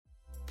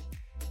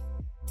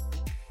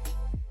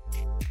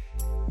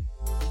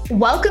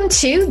Welcome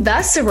to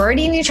the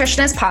Sorority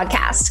Nutritionist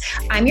Podcast.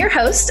 I'm your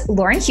host,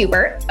 Lauren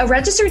Hubert, a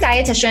registered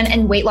dietitian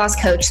and weight loss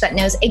coach that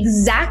knows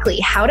exactly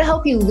how to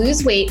help you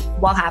lose weight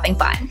while having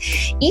fun.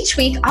 Each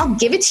week, I'll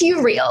give it to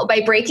you real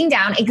by breaking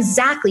down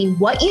exactly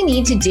what you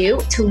need to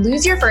do to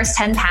lose your first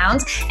 10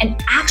 pounds and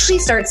actually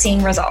start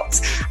seeing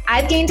results.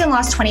 I've gained and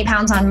lost 20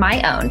 pounds on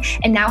my own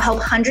and now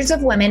help hundreds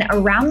of women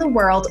around the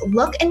world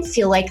look and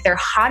feel like their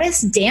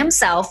hottest damn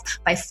self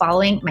by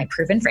following my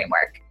proven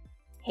framework.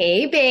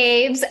 Hey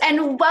babes,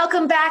 and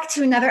welcome back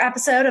to another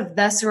episode of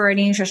the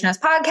Sorority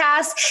Nutritionist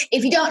Podcast.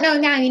 If you don't know,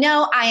 now you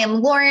know. I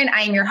am Lauren,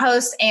 I am your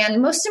host,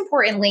 and most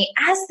importantly,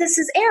 as this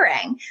is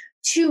airing,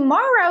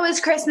 tomorrow is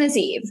Christmas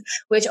Eve,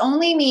 which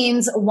only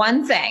means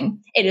one thing.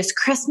 It is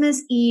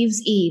Christmas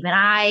Eve's Eve, and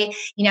I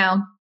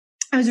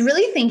was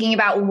really thinking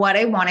about what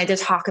I wanted to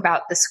talk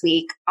about this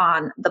week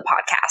on the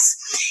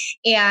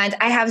podcast. And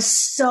I have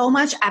so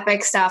much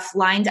epic stuff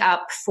lined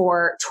up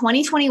for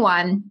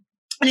 2021.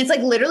 And it's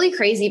like literally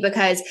crazy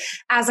because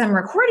as I'm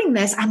recording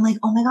this, I'm like,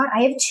 oh my God,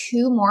 I have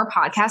 2 more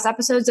podcast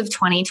episodes of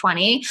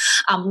 2020.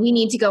 We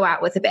need to go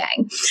out with a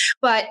bang.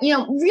 But,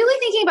 really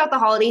thinking about the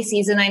holiday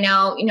season, I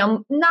know,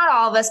 not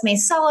all of us may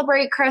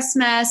celebrate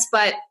Christmas,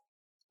 but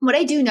what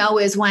I do know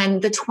is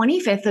when the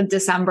 25th of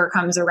December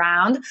comes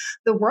around,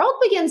 the world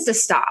begins to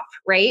stop,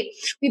 right?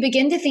 We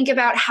begin to think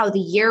about how the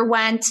year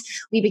went.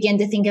 We begin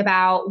to think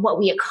about what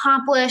we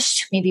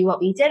accomplished, maybe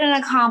what we didn't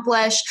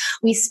accomplish.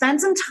 We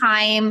spend some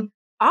time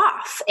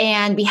off,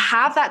 and we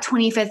have that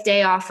 25th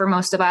day off for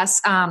most of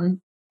us,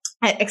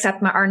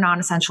 except our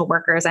non-essential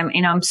workers.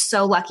 I'm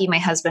so lucky my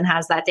husband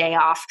has that day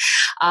off.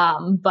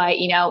 But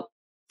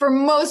for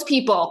most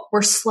people,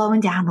 we're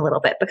slowing down a little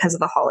bit because of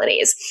the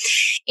holidays.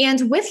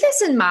 And with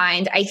this in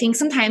mind, I think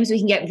sometimes we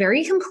can get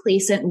very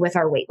complacent with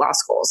our weight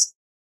loss goals.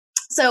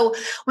 So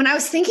when I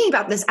was thinking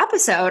about this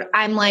episode,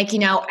 I'm like,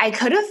 I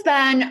could have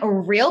been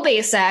real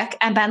basic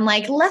and been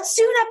like, let's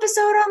do an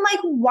episode on like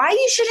why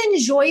you should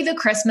enjoy the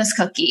Christmas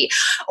cookie,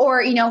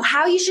 or,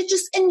 how you should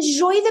just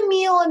enjoy the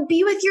meal and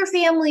be with your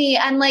family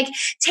and like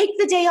take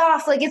the day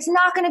off. Like it's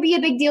not going to be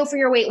a big deal for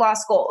your weight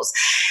loss goals.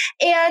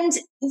 And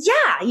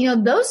yeah,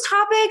 those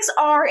topics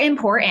are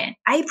important.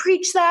 I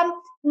preach them.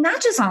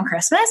 Not just on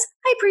Christmas,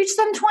 I preach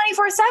them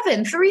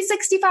 24/7,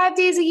 365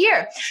 days a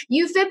year.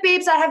 You fit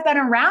babes that have been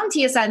around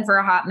TSN for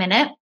a hot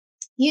minute,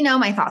 you know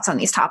my thoughts on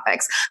these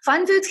topics.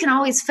 Fun foods can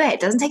always fit. It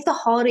doesn't take the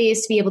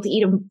holidays to be able to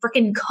eat a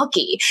freaking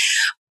cookie.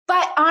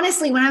 But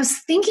honestly, when I was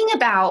thinking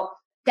about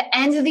the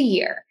end of the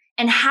year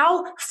and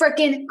how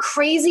freaking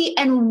crazy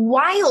and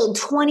wild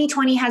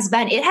 2020 has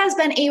been, it has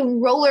been a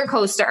roller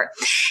coaster.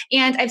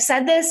 And I've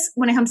said this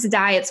when it comes to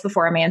diets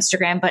before on my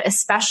Instagram, but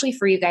especially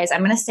for you guys, I'm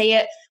going to say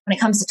it when it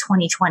comes to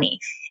 2020.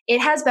 It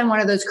has been one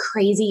of those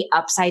crazy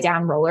upside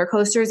down roller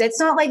coasters. It's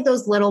not like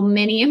those little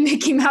Minnie and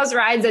Mickey Mouse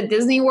rides at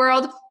Disney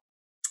World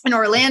in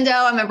Orlando.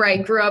 I remember I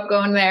grew up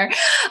going there.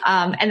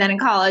 And then in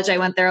college, I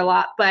went there a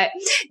lot. But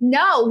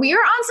no, we are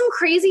on some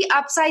crazy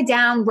upside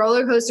down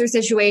roller coaster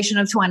situation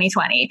of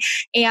 2020.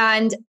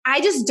 And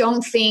I just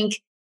don't think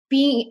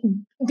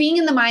being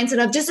in the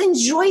mindset of just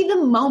enjoy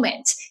the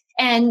moment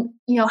and,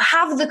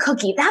 have the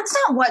cookie. That's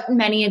not what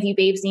many of you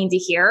babes need to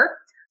hear.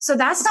 So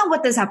that's not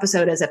what this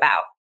episode is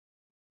about.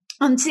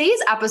 On today's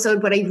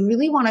episode, what I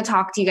really want to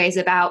talk to you guys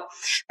about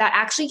that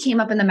actually came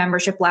up in the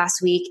membership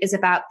last week is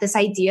about this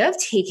idea of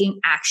taking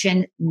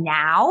action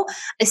now,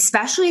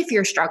 especially if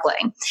you're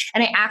struggling.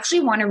 And I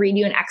actually want to read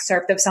you an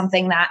excerpt of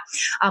something that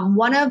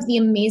one of the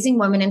amazing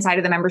women inside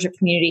of the membership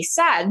community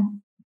said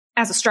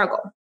as a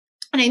struggle.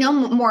 And I know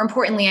more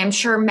importantly, I'm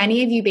sure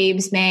many of you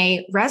babes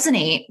may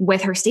resonate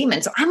with her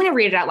statement. So I'm going to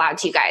read it out loud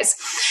to you guys.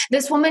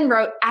 This woman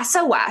wrote,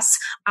 SOS,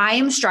 I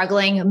am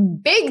struggling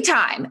big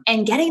time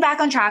and getting back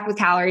on track with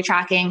calorie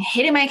tracking,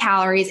 hitting my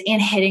calories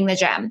and hitting the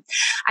gym.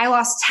 I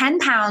lost 10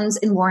 pounds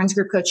in Lauren's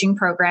group coaching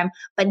program,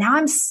 but now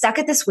I'm stuck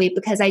at this weight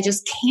because I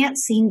just can't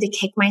seem to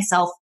kick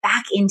myself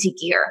back into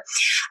gear.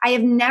 I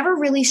have never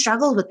really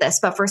struggled with this,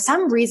 but for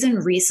some reason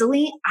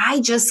recently,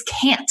 I just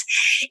can't.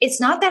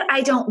 It's not that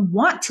I don't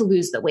want to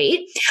lose the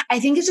weight. I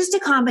think it's just a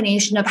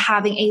combination of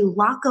having a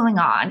lot going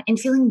on and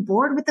feeling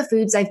bored with the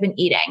foods I've been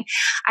eating.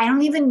 I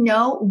don't even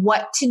know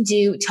what to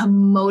do to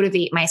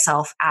motivate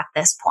myself at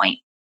this point.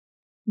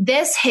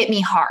 This hit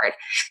me hard.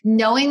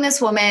 Knowing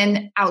this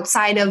woman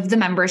outside of the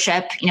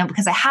membership,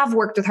 because I have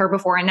worked with her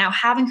before and now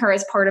having her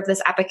as part of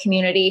this epic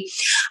community,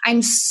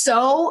 I'm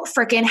so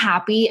freaking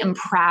happy and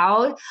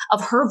proud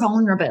of her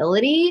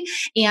vulnerability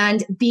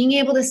and being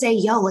able to say,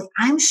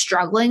 I'm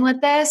struggling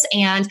with this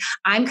and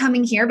I'm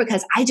coming here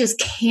because I just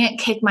can't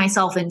kick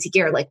myself into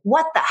gear. Like,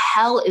 what the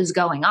hell is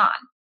going on?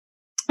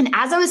 And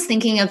as I was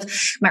thinking of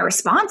my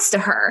response to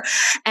her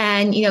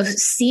and,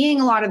 seeing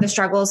a lot of the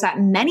struggles that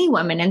many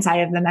women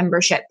inside of the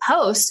membership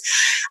post,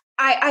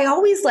 I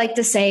always like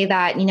to say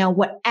that,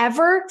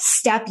 whatever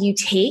step you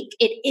take,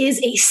 it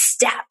is a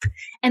step.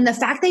 And the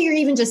fact that you're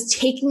even just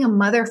taking a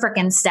mother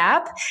frickin'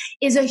 step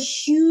is a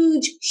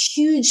huge,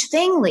 huge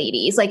thing,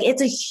 ladies. Like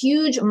it's a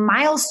huge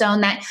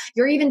milestone that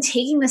you're even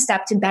taking the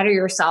step to better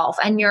yourself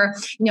and you're,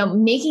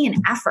 making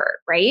an effort,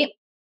 right?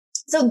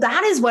 So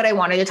that is what I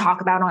wanted to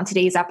talk about on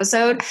today's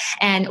episode.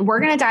 And we're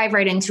going to dive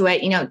right into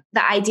it.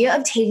 The idea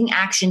of taking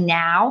action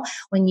now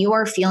when you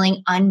are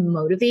feeling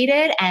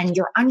unmotivated and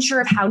you're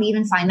unsure of how to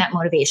even find that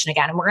motivation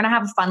again. And we're going to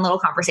have a fun little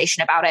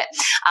conversation about it,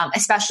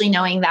 especially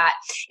knowing that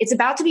it's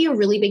about to be a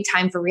really big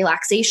time for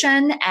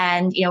relaxation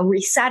and,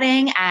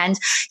 resetting. And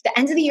the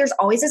end of the year is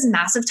always this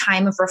massive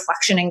time of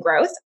reflection and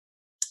growth.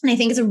 And I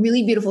think it's a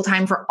really beautiful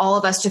time for all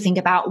of us to think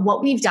about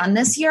what we've done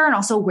this year and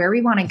also where we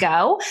want to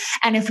go.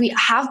 And if we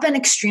have been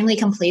extremely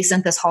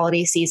complacent this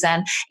holiday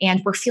season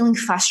and we're feeling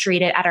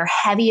frustrated at our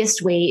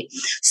heaviest weight,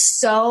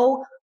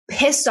 so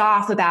pissed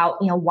off about,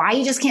 why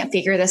you just can't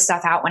figure this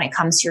stuff out when it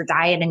comes to your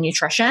diet and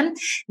nutrition,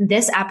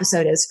 this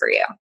episode is for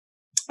you.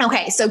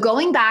 Okay, so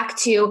going back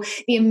to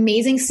the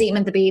amazing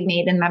statement the babe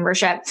made in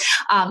membership,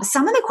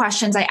 some of the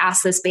questions I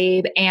asked this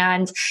babe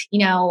and,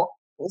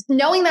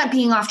 knowing that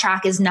being off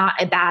track is not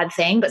a bad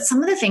thing, but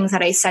some of the things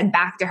that I said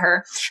back to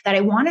her that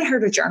I wanted her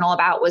to journal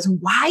about was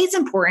why it's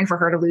important for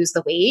her to lose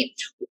the weight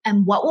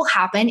and what will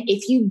happen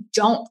if you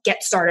don't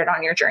get started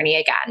on your journey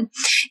again.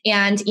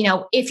 And,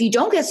 if you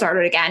don't get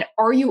started again,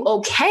 are you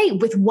okay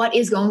with what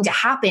is going to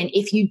happen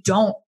if you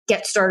don't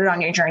get started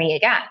on your journey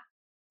again?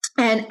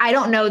 And I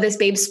don't know this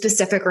babe's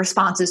specific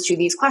responses to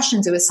these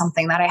questions. It was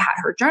something that I had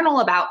her journal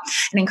about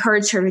and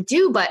encouraged her to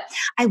do. But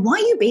I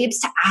want you babes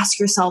to ask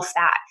yourself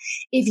that.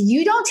 If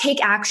you don't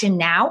take action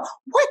now,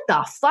 what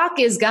the fuck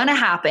is going to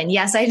happen?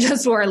 Yes, I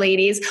just swore,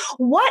 ladies.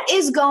 What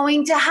is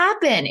going to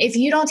happen if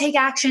you don't take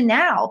action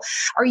now?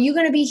 Are you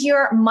going to be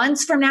here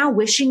months from now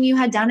wishing you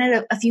had done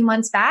it a few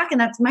months back? And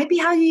that might be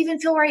how you even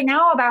feel right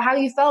now about how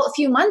you felt a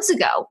few months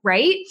ago,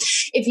 right?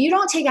 If you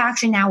don't take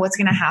action now, what's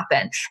going to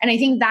happen? And I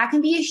think that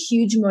can be a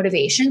huge motivation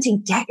to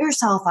get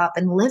yourself up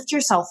and lift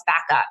yourself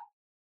back up.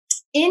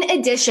 In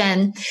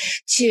addition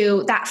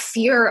to that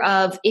fear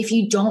of if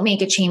you don't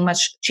make a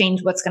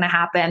change, what's going to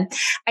happen,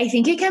 I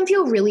think it can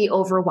feel really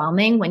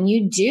overwhelming when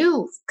you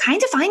do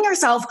kind of find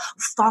yourself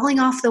falling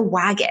off the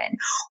wagon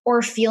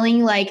or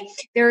feeling like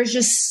there's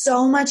just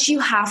so much you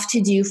have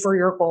to do for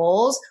your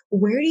goals.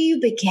 Where do you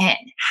begin?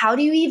 How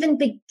do you even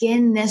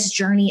begin this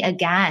journey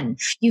again?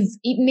 You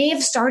may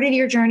have started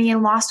your journey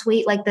and lost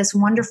weight like this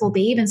wonderful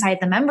babe inside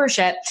the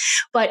membership,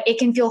 but it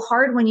can feel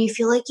hard when you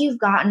feel like you've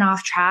gotten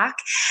off track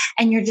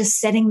and you're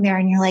just sitting there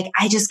and you're like,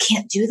 I just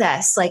can't do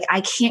this. Like,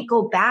 I can't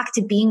go back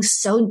to being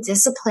so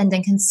disciplined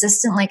and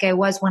consistent like I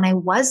was when I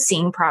was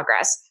seeing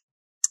progress.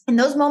 And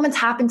those moments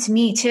happen to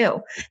me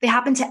too. They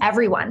happen to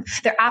everyone.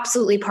 They're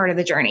absolutely part of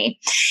the journey.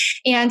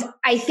 And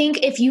I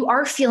think if you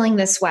are feeling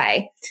this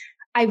way,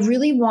 I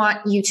really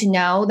want you to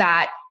know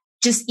that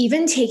just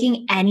even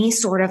taking any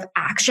sort of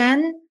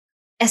action,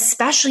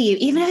 especially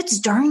even if it's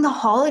during the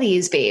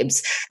holidays,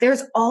 babes,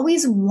 there's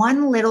always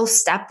one little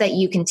step that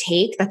you can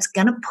take that's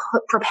going to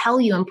propel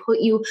you and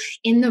put you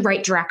in the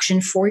right direction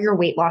for your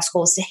weight loss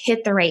goals, to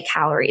hit the right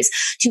calories,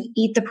 to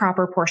eat the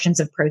proper portions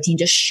of protein,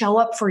 to show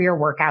up for your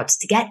workouts,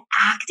 to get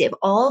active,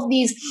 all of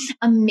these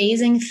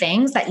amazing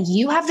things that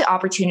you have the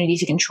opportunity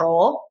to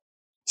control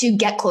to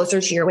get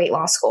closer to your weight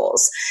loss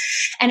goals.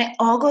 And it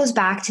all goes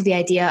back to the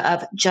idea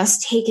of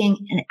just taking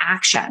an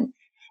action.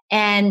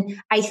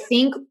 And I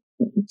think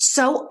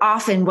so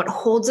often what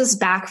holds us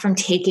back from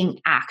taking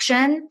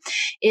action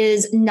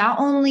is not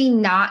only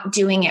not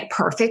doing it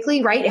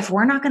perfectly, right? If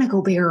we're not going to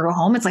go big or go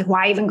home, it's like,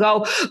 why even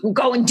go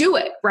and do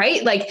it,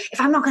 right? Like, if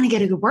I'm not going to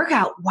get a good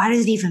workout, why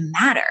does it even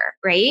matter,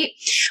 right?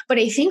 But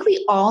I think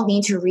we all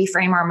need to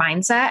reframe our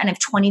mindset. And if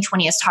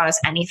 2020 has taught us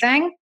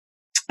anything,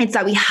 it's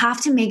that we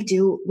have to make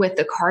do with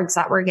the cards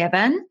that we're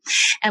given.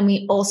 And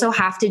we also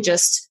have to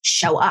just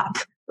show up.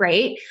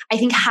 Right? I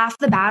think half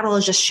the battle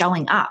is just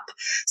showing up.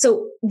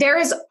 So there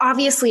is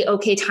obviously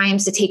okay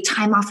times to take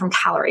time off from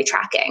calorie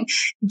tracking.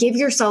 Give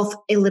yourself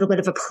a little bit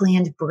of a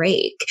planned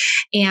break.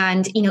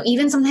 And,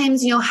 even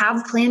sometimes,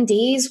 have planned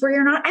days where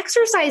you're not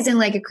exercising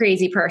like a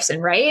crazy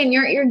person, right? And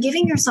you're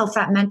giving yourself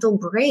that mental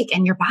break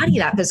and your body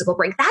that physical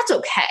break. That's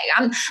okay.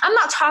 I'm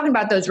not talking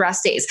about those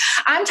rest days.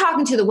 I'm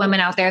talking to the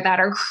women out there that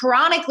are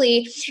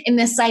chronically in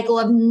this cycle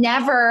of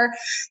never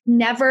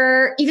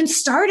even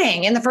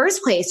starting in the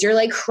first place. You're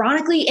like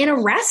chronically in a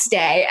rest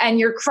day and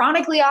you're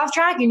chronically off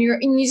track and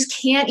you just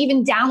can't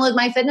even download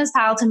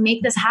MyFitnessPal to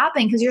make this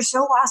happen because you're so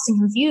lost and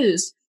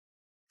confused.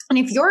 And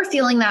if you're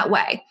feeling that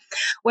way,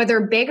 whether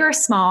big or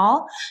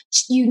small,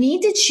 you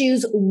need to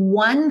choose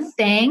one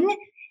thing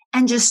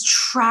and just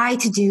try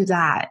to do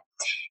that.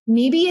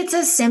 Maybe it's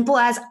as simple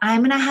as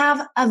I'm going to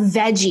have a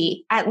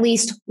veggie at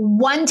least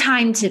one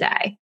time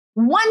today.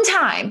 One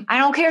time. I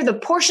don't care the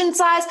portion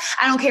size.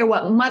 I don't care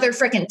what mother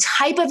frickin'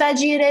 type of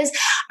veggie it is.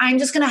 I'm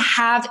just going to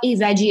have a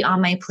veggie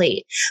on my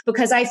plate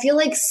because I feel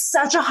like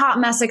such a hot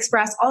mess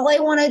express. All I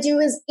want to do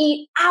is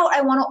eat out.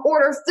 I want to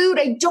order food.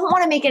 I don't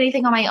want to make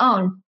anything on my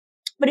own.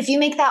 But if you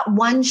make that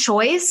one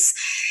choice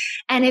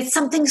and it's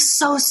something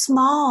so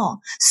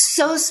small,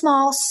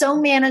 so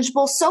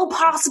manageable, so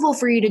possible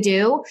for you to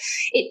do,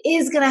 it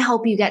is going to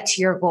help you get to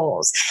your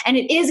goals. And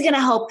it is going to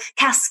help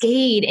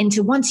cascade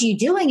into once you're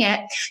doing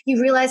it,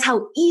 you realize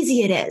how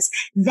easy it is.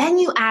 Then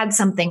you add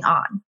something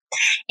on.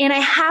 And I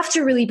have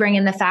to really bring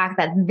in the fact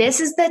that this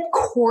is the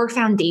core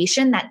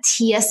foundation that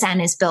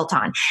TSN is built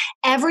on.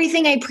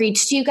 Everything I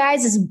preach to you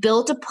guys is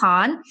built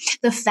upon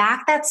the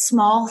fact that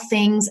small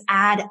things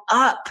add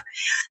up.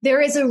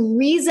 There is a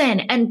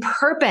reason and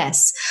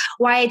purpose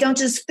why I don't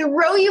just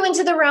throw you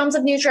into the realms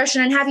of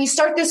nutrition and have you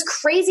start this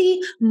crazy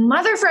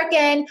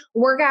motherfucking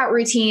workout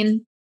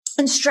routine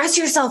and stress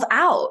yourself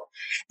out.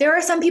 There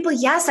are some people,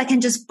 yes, that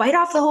can just bite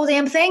off the whole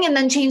damn thing and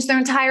then change their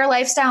entire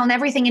lifestyle and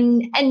everything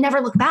and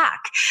never look back.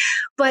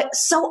 But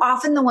so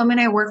often the women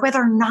I work with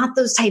are not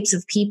those types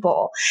of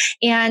people.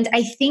 And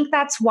I think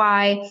that's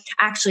why,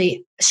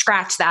 actually,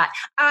 scratch that.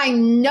 I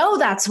know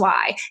that's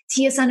why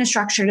TSN is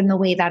structured in the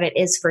way that it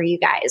is for you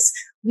guys.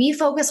 We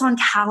focus on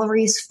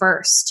calories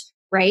first,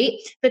 right?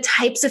 The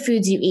types of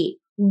foods you eat,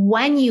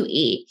 when you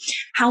eat,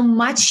 how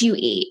much you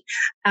eat,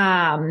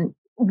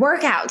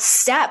 workouts,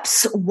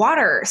 steps,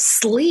 water,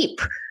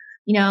 sleep,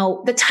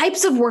 the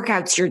types of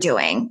workouts you're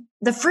doing,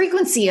 the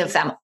frequency of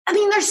them. I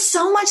mean, there's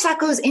so much that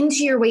goes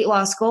into your weight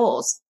loss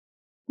goals.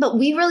 But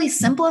we really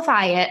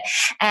simplify it.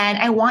 And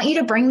I want you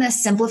to bring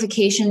this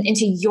simplification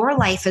into your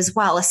life as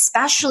well,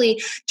 especially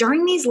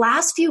during these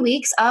last few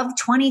weeks of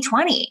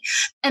 2020.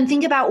 And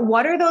think about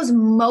what are those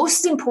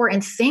most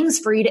important things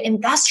for you to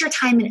invest your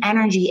time and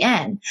energy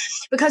in.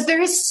 Because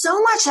there is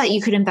so much that you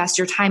could invest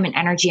your time and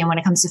energy in when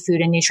it comes to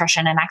food and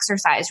nutrition and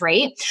exercise,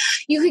 right?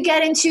 You could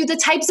get into the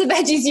types of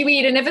veggies you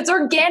eat and if it's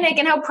organic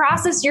and how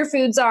processed your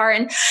foods are.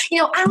 And,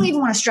 I don't even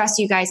want to stress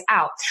you guys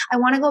out. I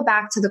want to go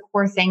back to the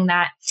core thing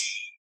that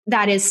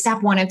is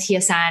step one of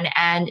TSN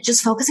and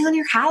just focusing on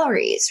your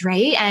calories,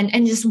 right?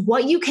 And just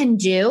what you can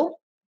do,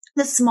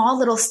 the small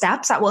little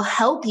steps that will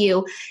help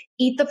you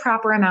eat the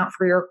proper amount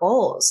for your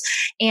goals.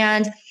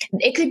 And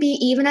it could be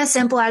even as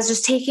simple as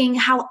just taking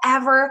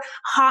however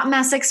hot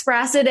mess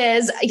express it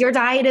is, your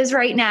diet is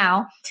right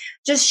now,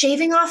 just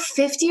shaving off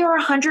 50 or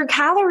 100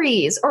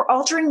 calories or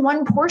altering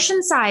one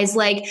portion size,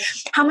 like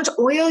how much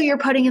oil you're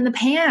putting in the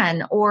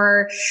pan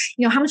or,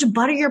 how much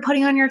butter you're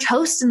putting on your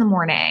toast in the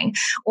morning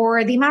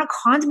or the amount of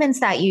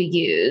condiments that you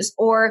use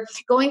or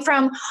going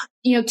from,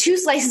 2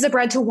 slices of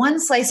bread to 1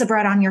 slice of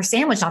bread on your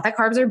sandwich. Not that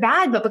carbs are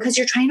bad, but because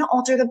you're trying to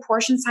alter the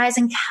portion size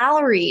and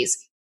calories.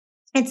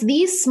 It's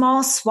these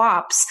small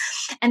swaps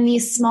and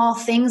these small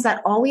things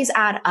that always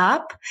add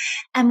up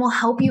and will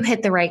help you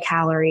hit the right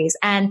calories.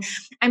 And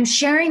I'm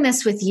sharing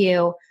this with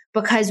you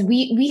because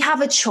we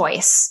have a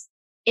choice.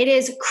 It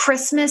is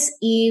Christmas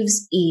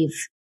Eve's Eve,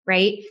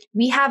 right?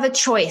 We have a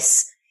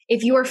choice.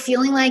 If you are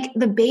feeling like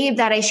the babe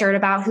that I shared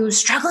about who's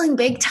struggling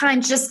big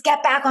time to just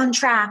get back on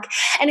track,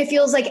 and it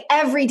feels like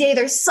every day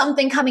there's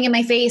something coming in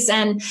my face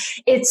and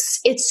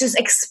it's just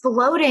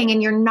exploding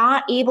and you're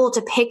not able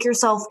to pick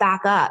yourself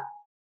back up.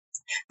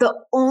 The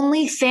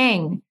only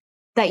thing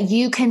that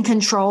you can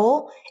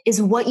control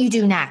is what you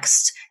do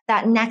next,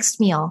 that next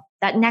meal,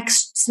 that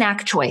next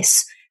snack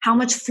choice, how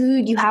much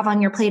food you have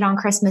on your plate on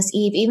Christmas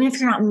Eve, even if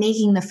you're not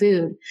making the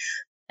food.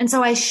 And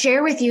so I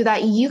share with you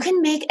that you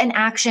can make an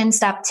action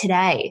step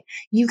today.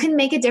 You can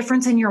make a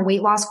difference in your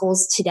weight loss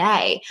goals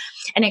today.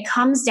 And it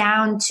comes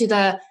down to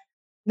the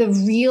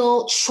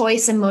real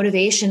choice and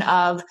motivation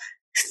of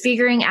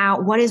figuring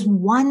out what is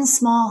one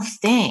small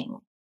thing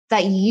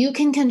that you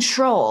can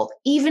control,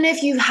 even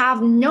if you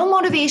have no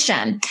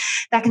motivation,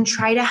 that can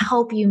try to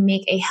help you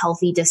make a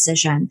healthy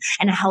decision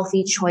and a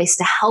healthy choice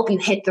to help you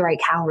hit the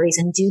right calories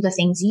and do the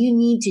things you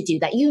need to do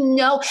that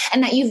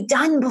and that you've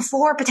done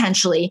before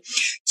potentially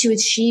to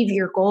achieve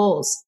your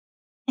goals.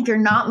 If you're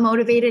not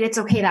motivated, it's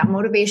okay. That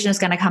motivation is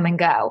going to come and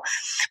go.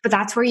 But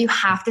that's where you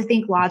have to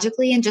think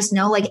logically and just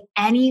know, like,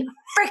 any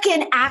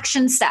freaking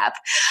action step.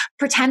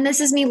 Pretend this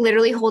is me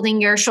literally holding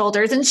your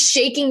shoulders and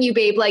shaking you,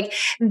 babe. Like,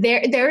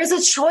 there is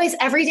a choice.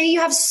 Every day you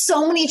have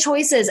so many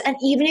choices. And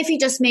even if you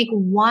just make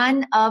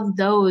one of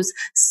those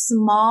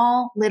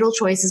small little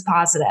choices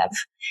positive,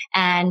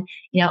 and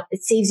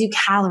it saves you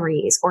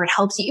calories or it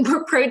helps you eat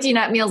more protein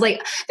at meals,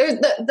 like,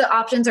 the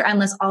options are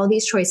endless. All of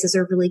these choices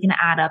are really going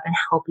to add up and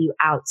help you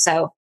out.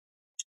 So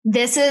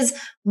this is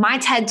my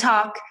TED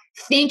Talk.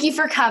 Thank you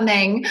for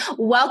coming.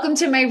 Welcome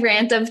to my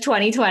rant of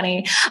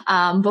 2020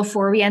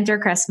 before we enter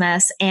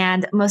Christmas.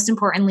 And most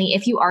importantly,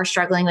 if you are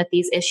struggling with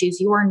these issues,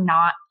 you are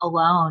not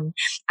alone.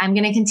 I'm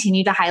going to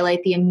continue to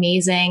highlight the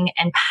amazing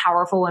and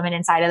powerful women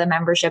inside of the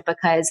membership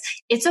because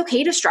it's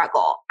okay to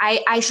struggle.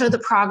 I show the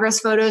progress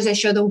photos. I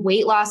show the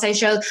weight loss. I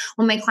show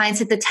when my clients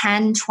hit the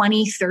 10,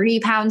 20, 30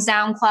 pounds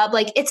down club.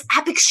 Like, it's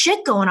epic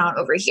shit going on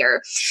over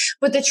here.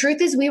 But the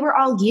truth is, we were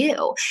all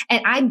you.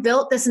 And I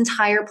built this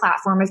entire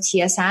platform of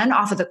TSN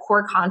off of the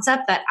core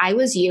concept that I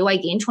was you. I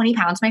gained 20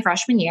 pounds my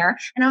freshman year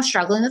and I was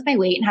struggling with my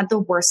weight and had the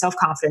worst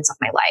self-confidence of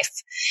my life.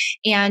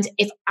 And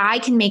if I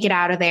can make it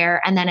out of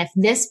there, and then if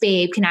this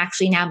babe can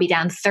actually now be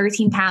down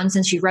 13 pounds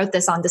since she wrote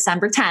this on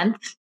December 10th,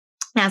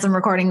 As I'm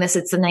recording this,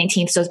 it's the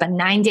 19th. So it's been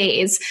 9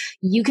 days.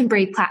 You can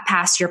break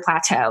past your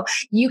plateau.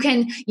 You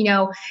can, say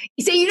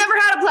you never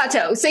had a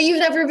plateau. Say you've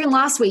never even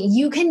lost weight.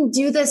 You can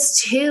do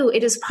this too.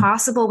 It is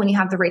possible when you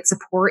have the right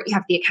support, you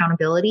have the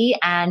accountability,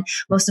 and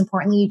most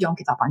importantly, you don't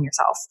give up on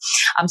yourself.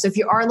 So if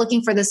you are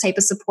looking for this type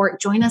of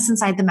support, join us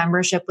inside the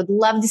membership. Would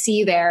love to see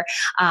you there.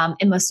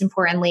 And most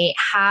importantly,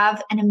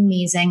 have an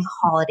amazing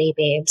holiday,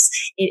 babes.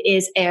 It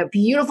is a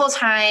beautiful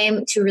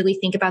time to really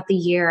think about the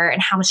year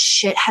and how much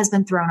shit has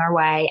been thrown our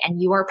way.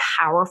 And you are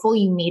powerful.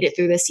 You made it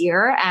through this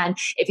year. And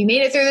if you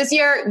made it through this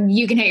year,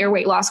 you can hit your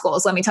weight loss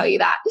goals. Let me tell you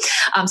that.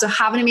 So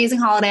have an amazing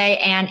holiday.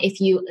 And if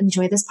you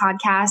enjoy this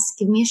podcast,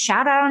 give me a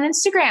shout out on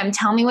Instagram.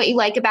 Tell me what you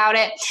like about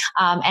it.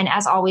 And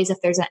as always,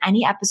 if there's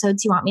any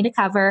episodes you want me to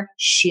cover,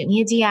 shoot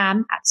me a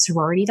DM at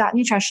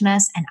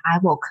sorority.nutritionist and I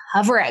will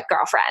cover it,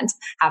 girlfriend.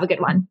 Have a good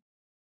one.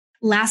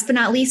 Last but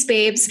not least,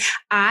 babes,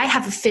 I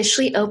have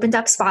officially opened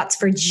up spots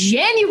for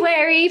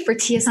January for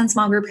TSN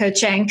Small Group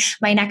Coaching.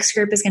 My next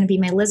group is going to be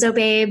my Lizzo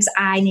babes.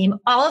 I name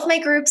all of my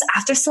groups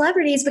after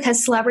celebrities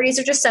because celebrities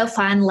are just so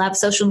fun, love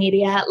social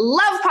media,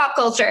 love pop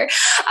culture.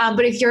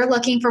 But if you're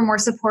looking for more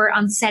support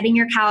on setting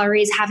your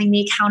calories, having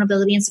the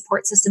accountability and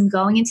support system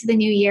going into the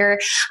new year,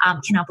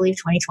 cannot believe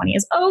 2020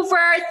 is over.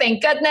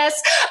 Thank goodness.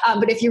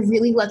 But if you're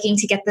really looking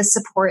to get this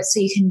support so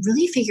you can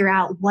really figure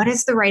out what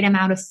is the right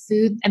amount of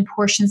food and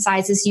portion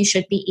sizes you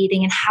should be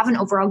eating and have an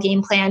overall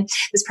game plan,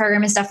 this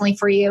program is definitely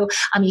for you.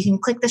 You can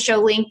click the show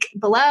link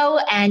below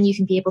and you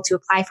can be able to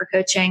apply for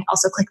coaching.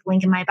 Also click the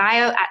link in my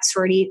bio at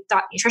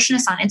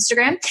sorority.nutritionist on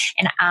Instagram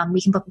and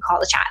we can book a call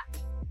to chat.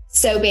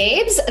 So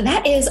babes,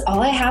 that is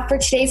all I have for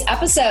today's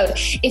episode.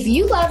 If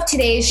you love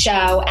today's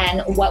show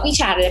and what we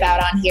chatted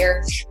about on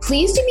here,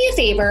 please do me a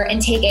favor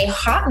and take a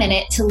hot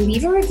minute to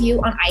leave a review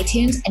on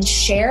iTunes and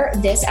share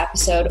this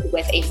episode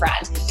with a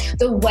friend.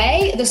 The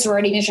way the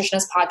Sorority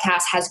Nutritionist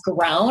podcast has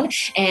grown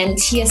and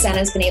TSN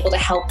has been able to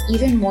help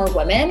even more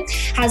women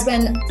has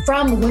been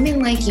from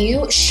women like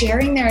you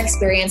sharing their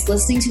experience,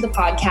 listening to the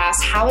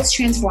podcast, how it's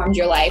transformed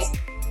your life.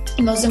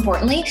 And most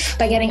importantly,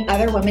 by getting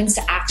other women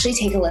to actually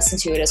take a listen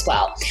to it as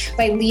well.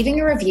 By leaving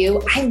a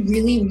review, I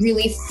really,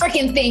 really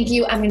freaking thank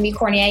you. I'm going to be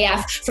corny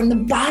AF from the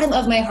bottom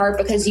of my heart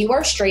because you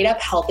are straight up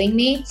helping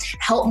me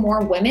help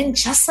more women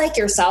just like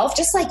yourself,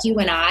 just like you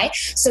and I,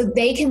 so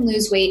they can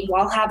lose weight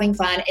while having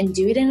fun and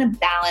do it in a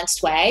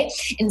balanced way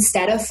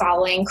instead of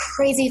following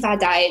crazy fad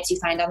diets you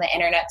find on the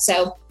internet.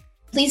 So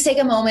please take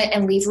a moment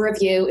and leave a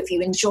review. If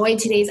you enjoyed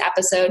today's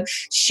episode,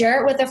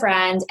 share it with a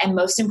friend. And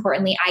most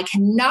importantly, I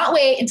cannot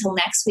wait until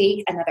next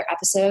week. Another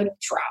episode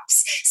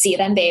drops. See you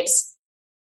then, babes.